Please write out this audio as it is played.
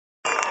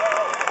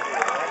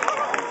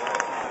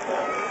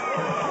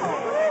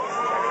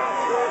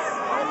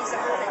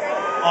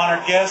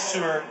honored guests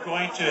who are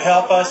going to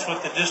help us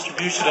with the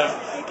distribution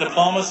of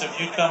diplomas, if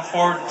you'd come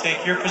forward and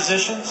take your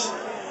positions.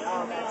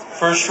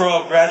 First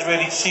row of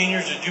graduating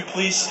seniors, would you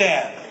please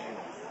stand?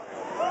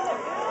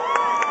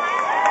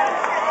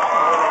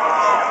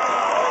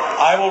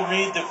 I will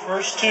read the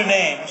first two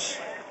names.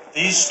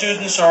 These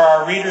students are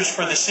our readers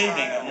for this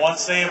evening, and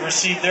once they have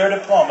received their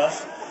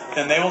diplomas,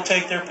 then they will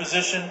take their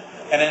position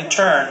and in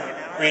turn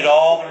read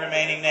all the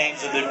remaining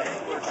names of the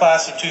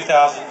class of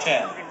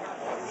 2010.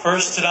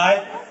 First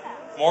tonight,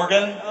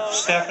 Morgan,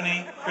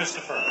 Stephanie,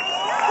 Christopher.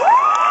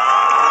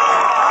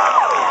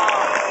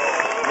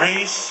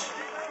 Rhys,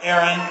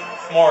 Aaron,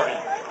 Morgan.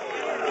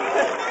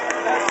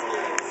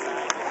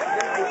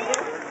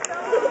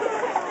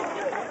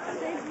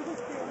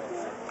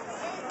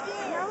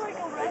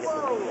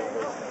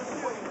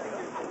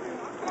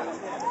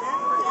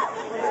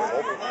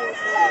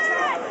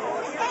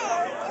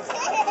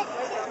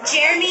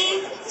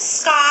 Jeremy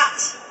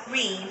Scott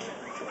Reed.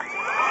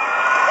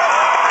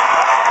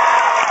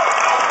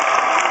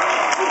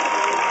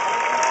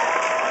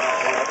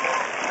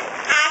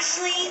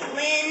 Ashley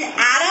Lynn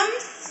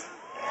Adams.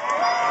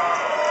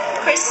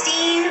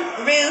 Christine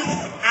Ruth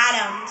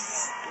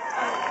Adams.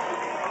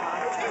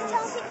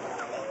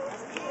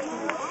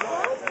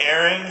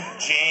 Aaron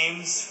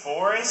James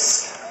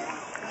Forrest.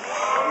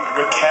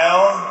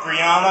 Raquel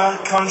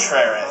Brianna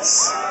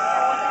Contreras.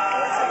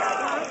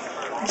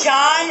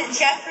 John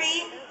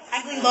Jeffrey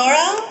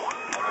Aguiloro.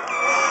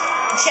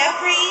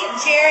 Jeffrey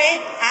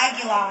Jared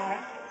Aguilar.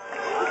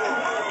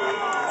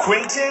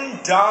 Quentin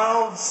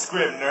Donald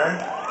Scribner.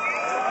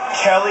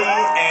 Kelly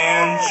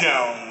Ann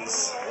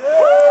Jones.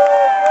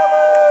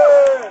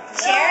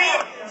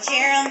 Jarrett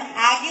Jerem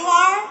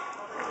Aguilar.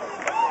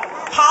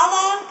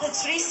 Paula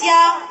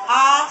Patricia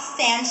A.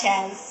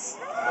 Sanchez.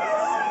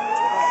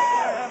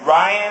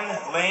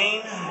 Ryan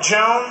Lane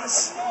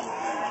Jones.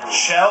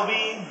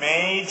 Shelby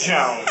Mae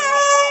Jones.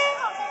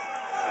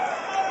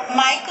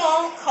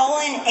 Michael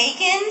Colin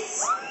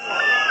Akins.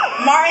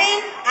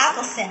 Martin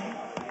Appleson.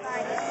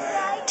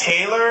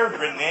 Taylor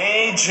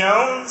Renee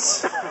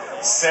Jones.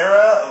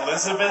 Sarah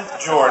Elizabeth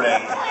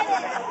Jordan.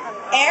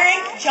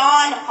 Eric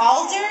John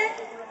Alder.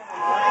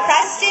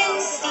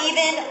 Preston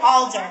Stephen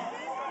Alder.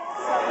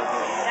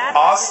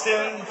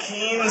 Austin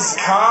Keynes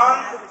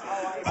Khan.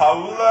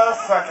 Paula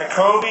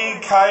Fakakobi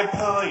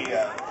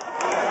Kaipalia.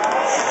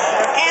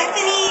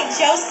 Anthony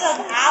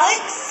Joseph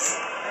Alex.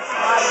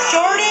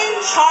 Jordan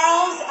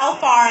Charles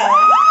Alfaro.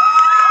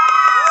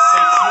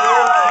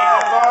 Sajil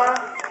Kanavar.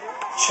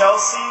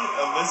 Chelsea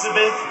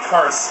Elizabeth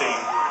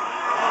Karstein.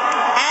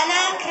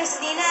 Ana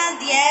Cristina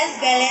Diaz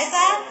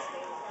Beleza.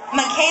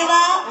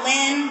 Michaela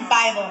Lynn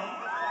Bible.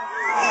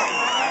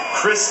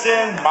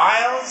 Kristen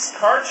Miles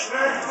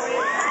Karchner.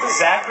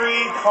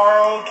 Zachary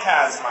Carl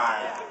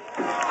Kazmaier.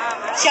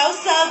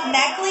 Joseph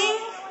Meckling.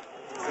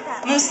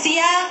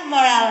 Lucia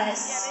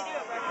Morales.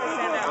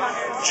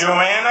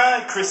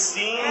 Joanna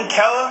Christine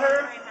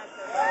Kelleher.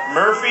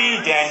 Murphy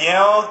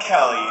Danielle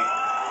Kelly.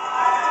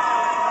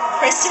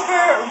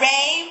 Christopher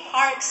Ray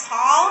Parks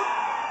Hall.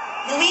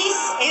 Luis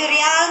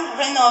Adrian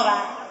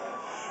Renova.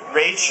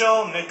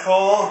 Rachel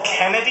Nicole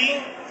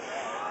Kennedy.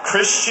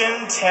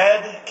 Christian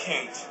Ted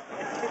Kint.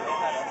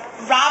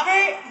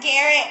 Robert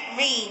Garrett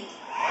Reed.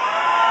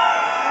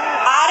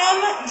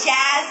 Autumn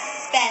Jazz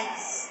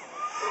Spence.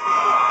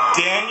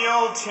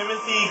 Daniel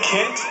Timothy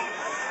Kint.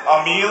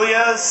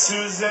 Amelia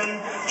Susan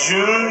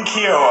June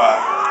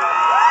Kiowa.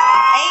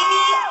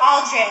 Amy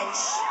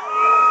Aldridge.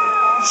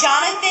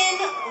 Jonathan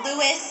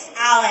Lewis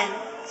Allen.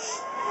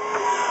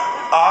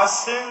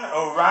 Austin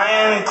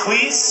Orion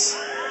Cleese.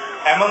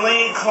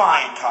 Emily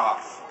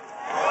Kleinkopf.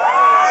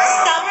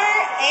 Summer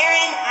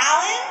Aaron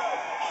Allen.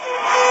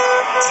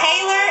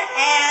 Taylor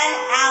Ann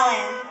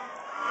Allen.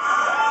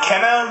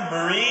 Kenna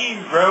Marie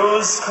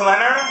Rose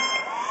Kleiner.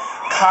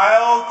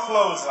 Kyle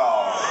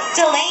Closall.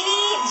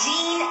 Delaney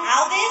Jean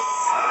Alvis.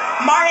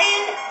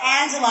 Martin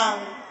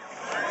Angelone.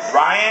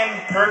 Ryan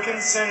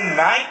Perkinson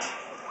Knight.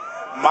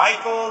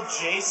 Michael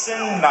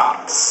Jason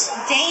Knox.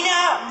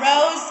 Dana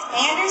Rose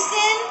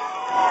Anderson.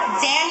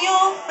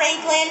 Daniel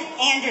Franklin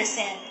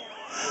Anderson.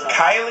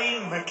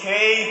 Kylie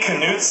McKay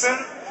Knutson.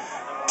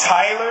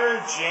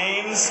 Tyler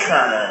James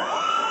Kerner.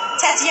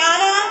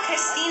 Tatiana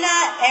Christina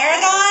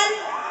Aragon.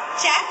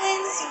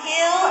 Jacqueline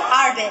Suhail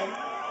Arbid.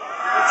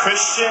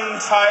 Christian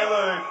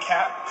Tyler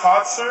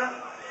Kotzer.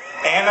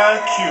 Anna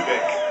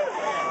Kubik.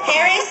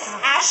 Harris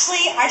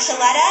Ashley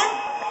Archuleta.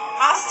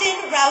 Austin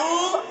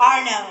Raul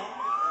Arno.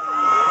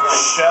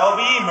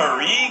 Shelby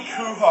Marie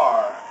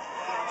Kuhar.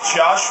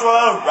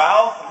 Joshua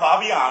Ralph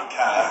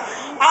LaBianca.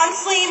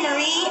 Ansley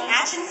Marie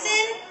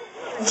Atchison.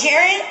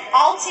 Jared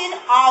Alton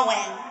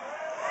Awen.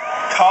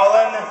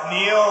 Colin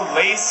Neil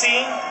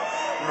Lacey.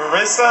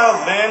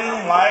 Marissa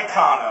Lynn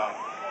Lycano.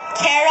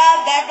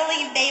 Kara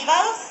Beverly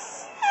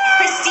Babos.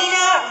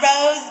 Christina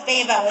Rose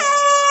Babos.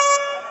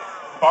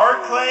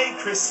 Barclay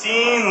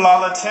Christine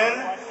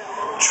Lalatin.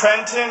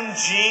 Trenton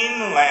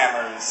Jean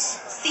Lammers.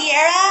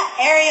 Sierra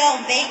Ariel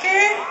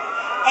Baker.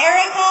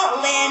 Erica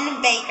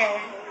Lynn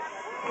Baker.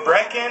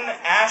 Brecken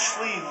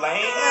Ashley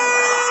Lane,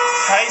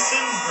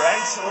 Tyson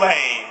Brent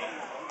Lane,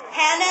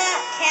 Hannah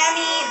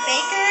Cammie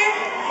Baker,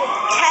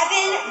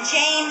 Kevin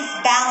James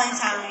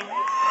Ballantyne,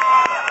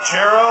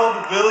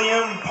 Gerald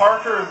William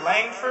Parker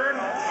Langford,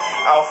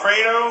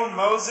 Alfredo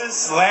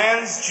Moses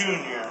Lanz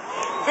Jr.,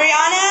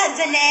 Brianna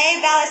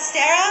Danae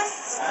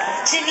Ballesteros,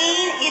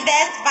 Janine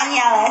Yvette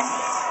Vanellis,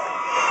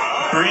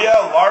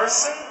 Bria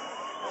Larson,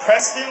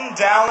 Preston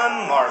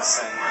Dallin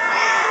Larson,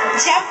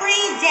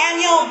 Jeffrey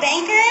Daniel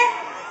Banker,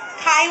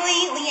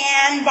 Kylie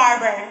Leanne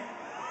Barber,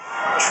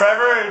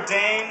 Trevor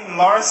Dane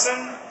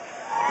Larson,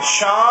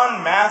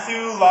 Sean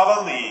Matthew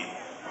Lavalley,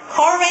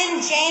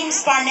 Corbin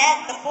James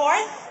Barnett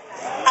IV,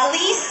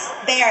 Elise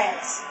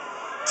Barrett,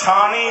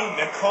 Tawny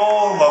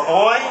Nicole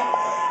Lavoy,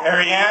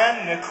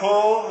 Ariane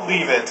Nicole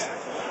Leavitt,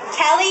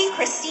 Kelly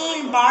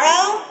Christine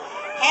Barrow,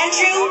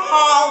 Andrew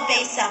Hall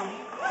Basom,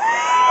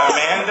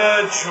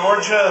 Amanda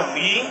Georgia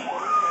Lee,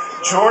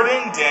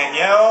 Jordan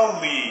Danielle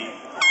Lee,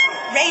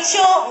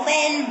 Rachel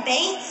Lynn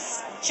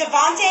Bates,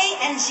 Javante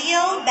and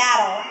Gio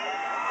Battle,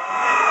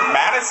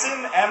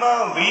 Madison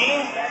Emma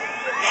Lee,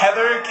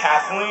 Heather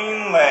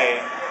Kathleen Lay,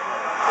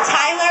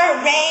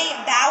 Tyler Ray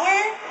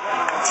Bauer,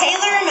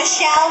 Taylor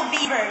Michelle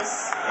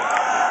Beavers,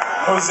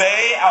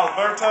 Jose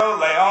Alberto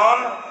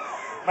Leon,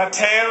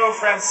 Mateo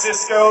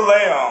Francisco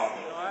Leon,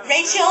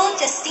 Rachel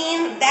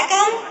Justine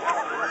Beckham,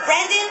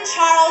 Brendan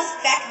Charles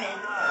Beckman,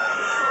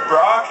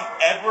 Brock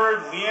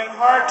Edward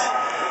Leonhardt,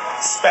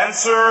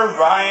 Spencer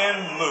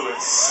Ryan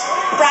Lewis,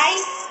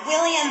 Bryce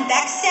William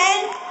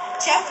Beckstead,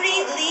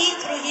 Jeffrey Lee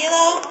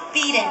Trujillo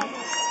Beeden,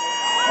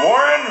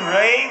 Warren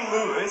Ray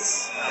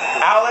Lewis,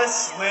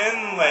 Alice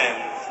Lynn Lynn,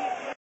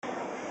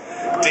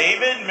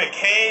 David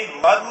McKay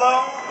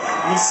Ludlow,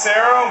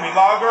 Lucero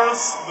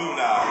Milagros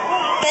Luna,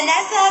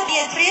 Vanessa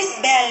Beatriz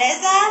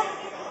Berleza,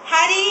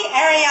 Heidi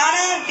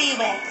Ariana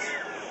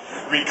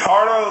Bewick,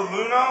 Ricardo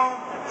Luno,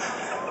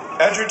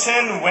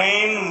 Edgerton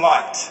Wayne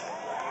Lunt,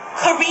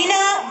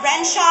 Karina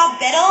Renshaw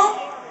Biddle,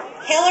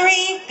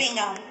 Hillary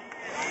Bingham,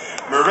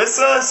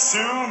 Marissa Sue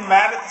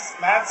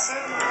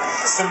Madsen,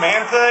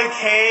 Samantha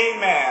K.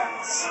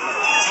 Mans,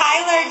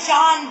 Tyler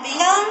John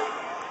Bingham,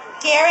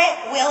 Garrett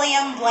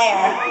William Blair,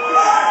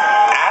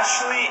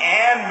 Ashley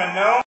Ann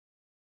Manon,